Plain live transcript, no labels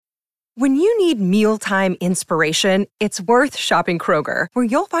When you need mealtime inspiration, it's worth shopping Kroger, where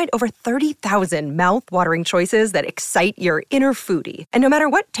you'll find over 30,000 mouth-watering choices that excite your inner foodie. And no matter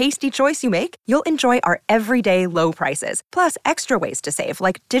what tasty choice you make, you'll enjoy our everyday low prices, plus extra ways to save,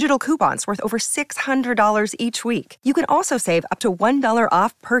 like digital coupons worth over $600 each week. You can also save up to $1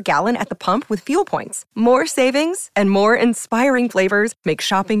 off per gallon at the pump with fuel points. More savings and more inspiring flavors make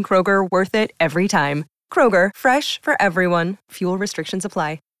shopping Kroger worth it every time. Kroger, fresh for everyone. Fuel restrictions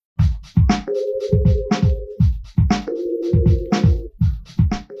apply.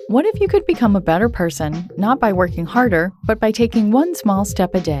 What if you could become a better person, not by working harder, but by taking one small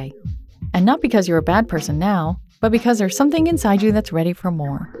step a day? And not because you're a bad person now, but because there's something inside you that's ready for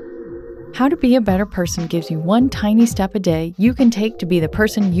more. How to Be a Better Person gives you one tiny step a day you can take to be the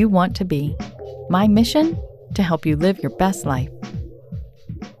person you want to be. My mission? To help you live your best life.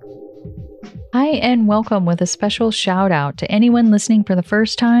 Hi, and welcome with a special shout out to anyone listening for the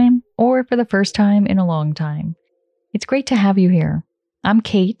first time or for the first time in a long time. It's great to have you here. I'm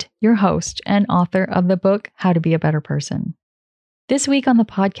Kate, your host and author of the book, How to Be a Better Person. This week on the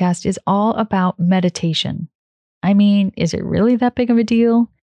podcast is all about meditation. I mean, is it really that big of a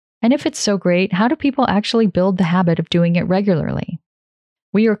deal? And if it's so great, how do people actually build the habit of doing it regularly?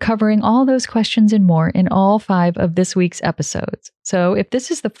 We are covering all those questions and more in all 5 of this week's episodes. So if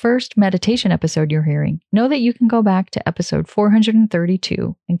this is the first meditation episode you're hearing, know that you can go back to episode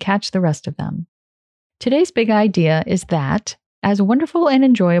 432 and catch the rest of them. Today's big idea is that, as wonderful and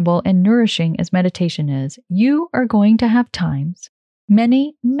enjoyable and nourishing as meditation is, you are going to have times,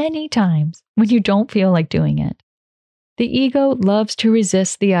 many, many times, when you don't feel like doing it. The ego loves to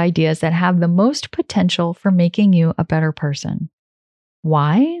resist the ideas that have the most potential for making you a better person.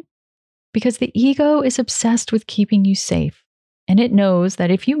 Why? Because the ego is obsessed with keeping you safe, and it knows that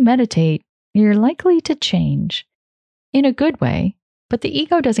if you meditate, you're likely to change. In a good way, but the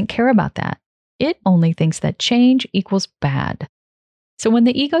ego doesn't care about that. It only thinks that change equals bad. So when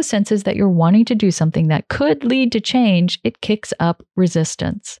the ego senses that you're wanting to do something that could lead to change, it kicks up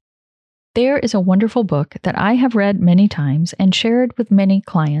resistance. There is a wonderful book that I have read many times and shared with many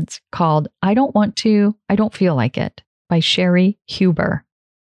clients called I Don't Want to, I Don't Feel Like It by Sherry Huber.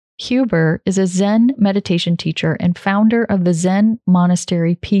 Huber is a Zen meditation teacher and founder of the Zen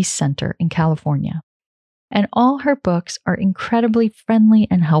Monastery Peace Center in California. And all her books are incredibly friendly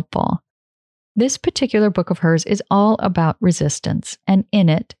and helpful. This particular book of hers is all about resistance, and in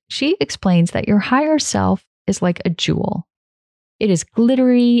it, she explains that your higher self is like a jewel. It is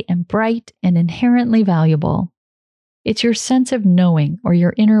glittery and bright and inherently valuable. It's your sense of knowing or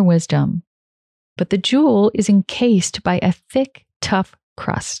your inner wisdom. But the jewel is encased by a thick, tough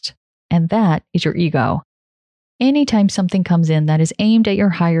crust, and that is your ego. Anytime something comes in that is aimed at your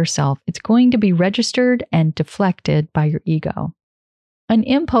higher self, it's going to be registered and deflected by your ego. An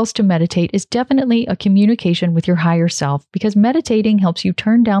impulse to meditate is definitely a communication with your higher self because meditating helps you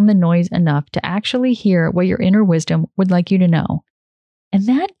turn down the noise enough to actually hear what your inner wisdom would like you to know. And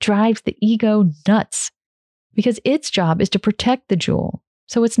that drives the ego nuts because its job is to protect the jewel.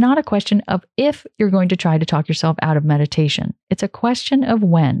 So it's not a question of if you're going to try to talk yourself out of meditation. It's a question of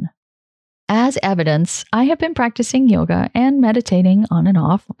when. As evidence, I have been practicing yoga and meditating on and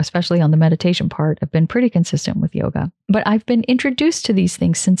off, especially on the meditation part. I've been pretty consistent with yoga, but I've been introduced to these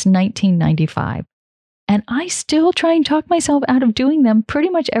things since 1995. And I still try and talk myself out of doing them pretty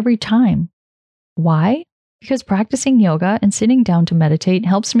much every time. Why? Because practicing yoga and sitting down to meditate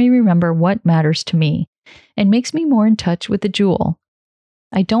helps me remember what matters to me and makes me more in touch with the jewel.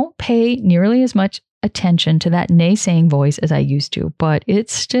 I don't pay nearly as much attention to that naysaying voice as I used to, but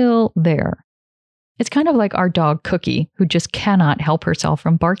it's still there. It's kind of like our dog Cookie, who just cannot help herself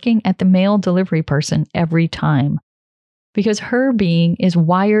from barking at the mail delivery person every time, because her being is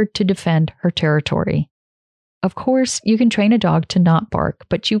wired to defend her territory. Of course, you can train a dog to not bark,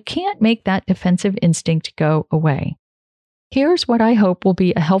 but you can't make that defensive instinct go away. Here's what I hope will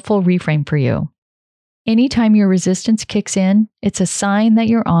be a helpful reframe for you. Anytime your resistance kicks in, it's a sign that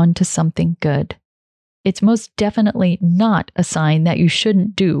you're on to something good. It's most definitely not a sign that you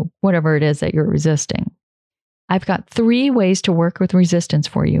shouldn't do whatever it is that you're resisting. I've got 3 ways to work with resistance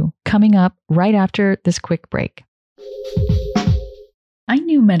for you coming up right after this quick break. I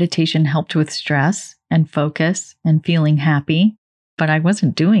knew meditation helped with stress and focus and feeling happy, but I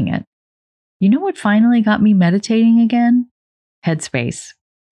wasn't doing it. You know what finally got me meditating again? Headspace.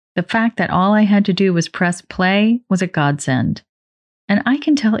 The fact that all I had to do was press play was a godsend. And I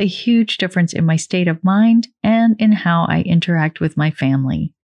can tell a huge difference in my state of mind and in how I interact with my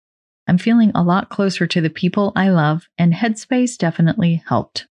family. I'm feeling a lot closer to the people I love, and Headspace definitely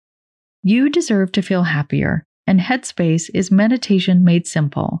helped. You deserve to feel happier, and Headspace is meditation made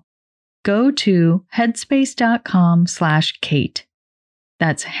simple. go to headspace.com/Kate.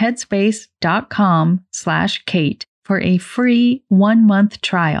 That's headspace.com/Kate for a free 1-month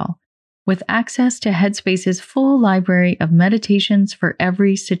trial with access to Headspace's full library of meditations for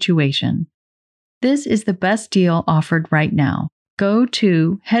every situation. This is the best deal offered right now. Go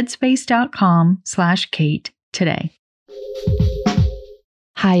to headspace.com/Kate today.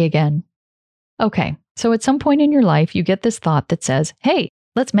 Hi again. Okay, so at some point in your life, you get this thought that says, hey,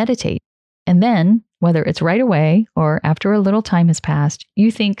 let's meditate. And then, whether it's right away or after a little time has passed,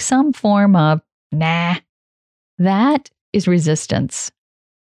 you think some form of, nah. That is resistance.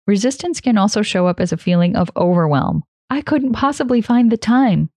 Resistance can also show up as a feeling of overwhelm. I couldn't possibly find the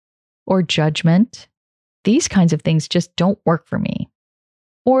time. Or judgment. These kinds of things just don't work for me.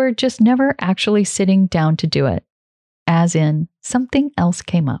 Or just never actually sitting down to do it. As in, something else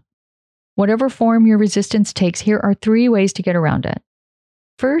came up. Whatever form your resistance takes, here are 3 ways to get around it.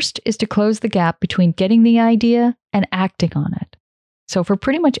 First is to close the gap between getting the idea and acting on it. So for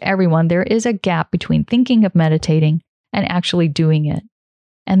pretty much everyone, there is a gap between thinking of meditating and actually doing it.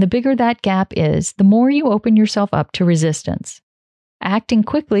 And the bigger that gap is, the more you open yourself up to resistance. Acting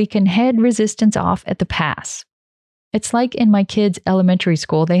quickly can head resistance off at the pass. It's like in my kids' elementary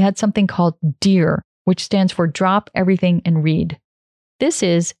school, they had something called DEAR, which stands for Drop Everything and Read. This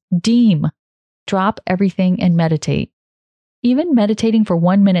is DEEM, Drop Everything and Meditate. Even meditating for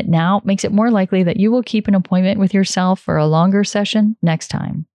 1 minute now makes it more likely that you will keep an appointment with yourself for a longer session next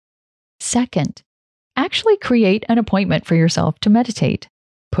time. Second, actually create an appointment for yourself to meditate.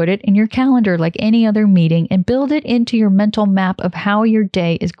 Put it in your calendar like any other meeting and build it into your mental map of how your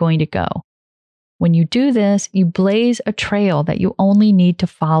day is going to go. When you do this, you blaze a trail that you only need to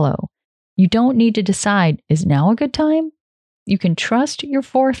follow. You don't need to decide, is now a good time? You can trust your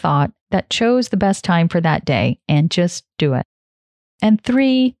forethought that chose the best time for that day and just do it. And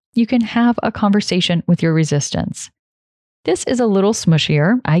 3, you can have a conversation with your resistance. This is a little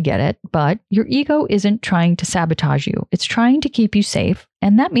smushier, I get it, but your ego isn't trying to sabotage you. It's trying to keep you safe,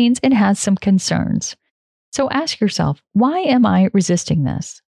 and that means it has some concerns. So ask yourself, why am I resisting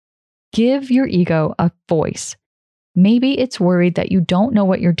this? Give your ego a voice. Maybe it's worried that you don't know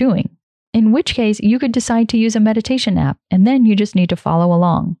what you're doing, in which case you could decide to use a meditation app, and then you just need to follow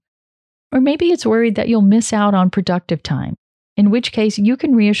along. Or maybe it's worried that you'll miss out on productive time, in which case you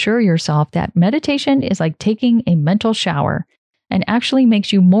can reassure yourself that meditation is like taking a mental shower and actually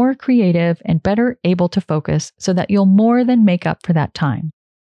makes you more creative and better able to focus so that you'll more than make up for that time.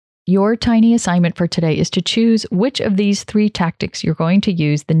 Your tiny assignment for today is to choose which of these 3 tactics you're going to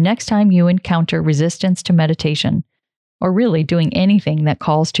use the next time you encounter resistance to meditation, or really doing anything that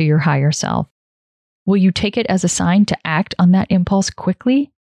calls to your higher self. Will you take it as a sign to act on that impulse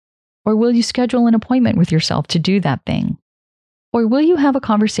quickly? Or will you schedule an appointment with yourself to do that thing? Or will you have a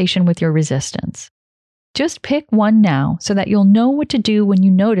conversation with your resistance? Just pick one now so that you'll know what to do when you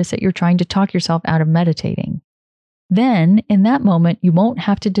notice that you're trying to talk yourself out of meditating. Then, in that moment, you won't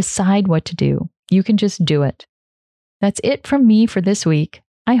have to decide what to do. You can just do it. That's it from me for this week.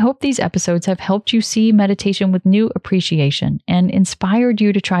 I hope these episodes have helped you see meditation with new appreciation and inspired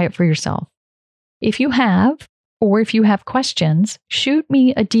you to try it for yourself. If you have, or if you have questions, shoot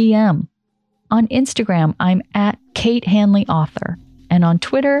me a DM. On Instagram, I'm at Kate Hanley Author, and on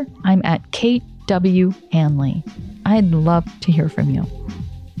Twitter, I'm at Kate W. Hanley. I'd love to hear from you.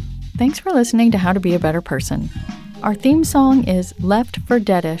 Thanks for listening to How to Be a Better Person. Our theme song is Left for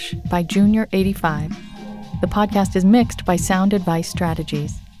Deadish by Junior85. The podcast is mixed by Sound Advice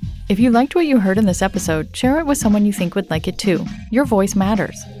Strategies. If you liked what you heard in this episode, share it with someone you think would like it too. Your voice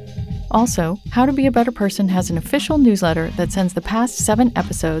matters. Also, How to Be a Better Person has an official newsletter that sends the past 7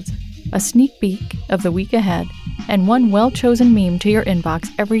 episodes, a sneak peek of the week ahead, and one well-chosen meme to your inbox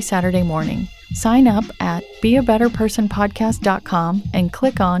every Saturday morning. Sign up at beabetterpersonpodcast.com and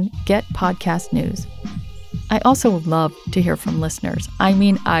click on Get Podcast News. I also love to hear from listeners. I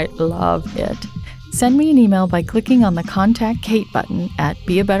love it. Send me an email by clicking on the Contact Kate button at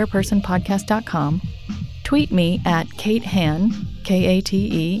beabetterpersonpodcast.com, tweet me at KateHan,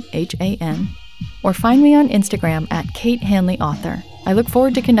 Katehan, or find me on Instagram at Kate Hanley Author. I look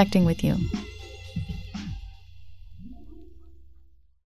forward to connecting with you.